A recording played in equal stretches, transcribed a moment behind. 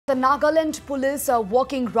The Nagaland Police are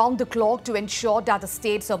working round the clock to ensure that the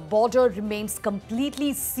state's border remains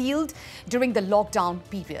completely sealed during the lockdown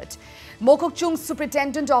period. Mokokchung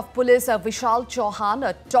Superintendent of Police Vishal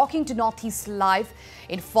Chaudhan, talking to Northeast Live,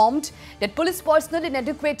 informed that police personnel in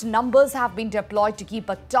adequate numbers have been deployed to keep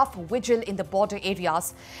a tough vigil in the border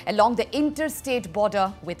areas along the interstate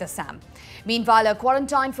border with Assam. Meanwhile,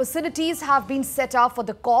 quarantine facilities have been set up for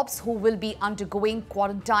the cops who will be undergoing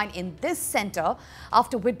quarantine in this center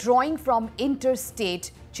after withdrawing from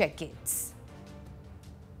interstate check gates.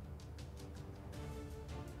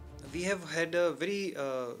 We have had a very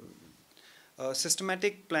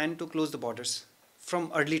systematic plan to close the borders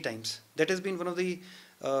from early times. That has been one of the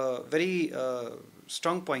very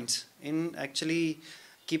strong points in actually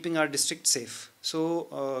keeping our district safe.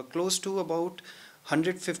 So close to about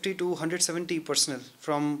 150 to 170 personnel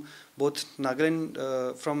from both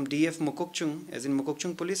Nagaland, from DF Mokokchung, as in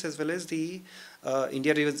Mokokchung Police, as well as the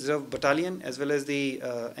India Reserve Battalion, as well as the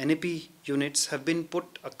NAP units have been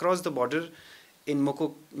put across the border in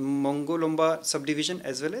Mongolomba subdivision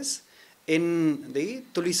as well as in the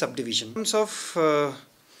Tuli subdivision. In terms of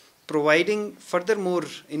providing furthermore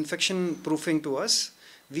infection proofing to us,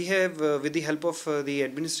 we have, with the help of the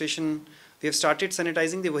administration, we have started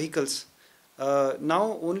sanitizing the vehicles.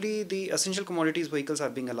 Now only the essential commodities vehicles are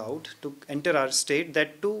being allowed to enter our state,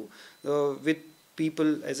 that too with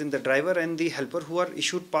people as in the driver and the helper who are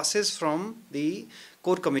issued passes from the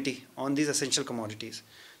core committee on these essential commodities.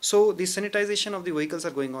 So the sanitization of the vehicles are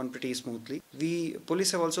going on pretty smoothly. We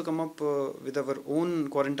police have also come up with our own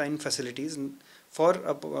quarantine facilities for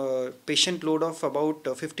a patient load of about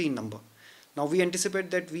 15 number. Now we anticipate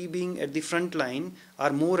that we being at the front line are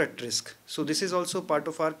more at risk. So this is also part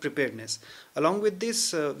of our preparedness. Along with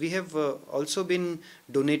this, we have also been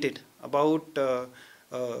donated about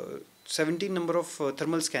 17 number of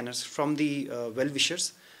thermal scanners from the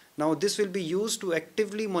well-wishers. Now this will be used to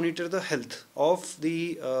actively monitor the health of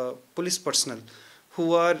the police personnel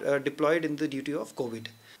who are deployed in the duty of COVID.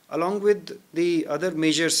 Along with the other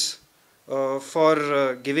measures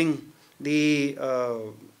for giving the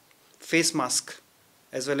face mask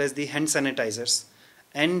as well as the hand sanitizers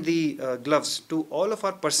and the gloves to all of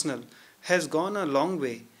our personnel has gone a long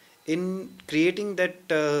way in creating that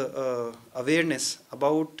awareness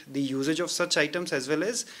about the usage of such items as well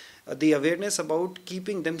as the awareness about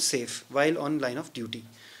keeping them safe while on line of duty.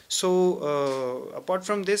 So apart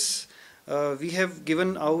from this, we have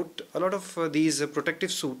given out a lot of these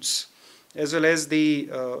protective suits as well as the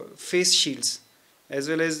face shields as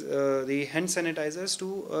well as the hand sanitizers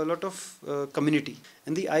to a lot of community.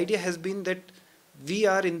 And the idea has been that we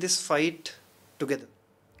are in this fight together.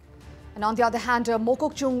 And on the other hand,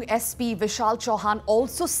 Mokokchung SP Vishal Chaudhan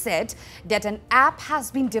also said that an app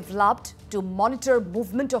has been developed to monitor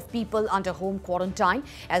movement of people under home quarantine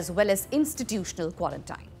as well as institutional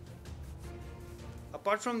quarantine.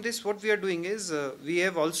 Apart from this, what we are doing is we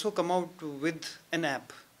have also come out with an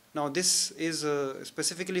app. Now this is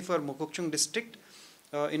specifically for Mokokchung district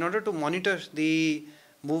in order to monitor the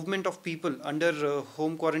movement of people under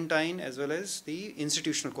home quarantine as well as the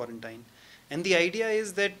institutional quarantine. And the idea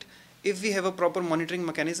is that if we have a proper monitoring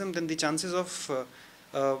mechanism, then the chances of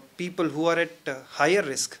people who are at higher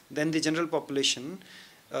risk than the general population,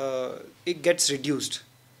 it gets reduced.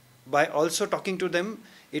 By also talking to them,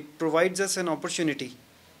 it provides us an opportunity.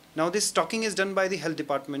 Now this talking is done by the health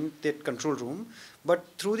department, that control room, but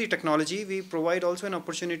through the technology we provide also an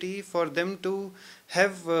opportunity for them to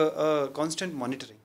have constant monitoring.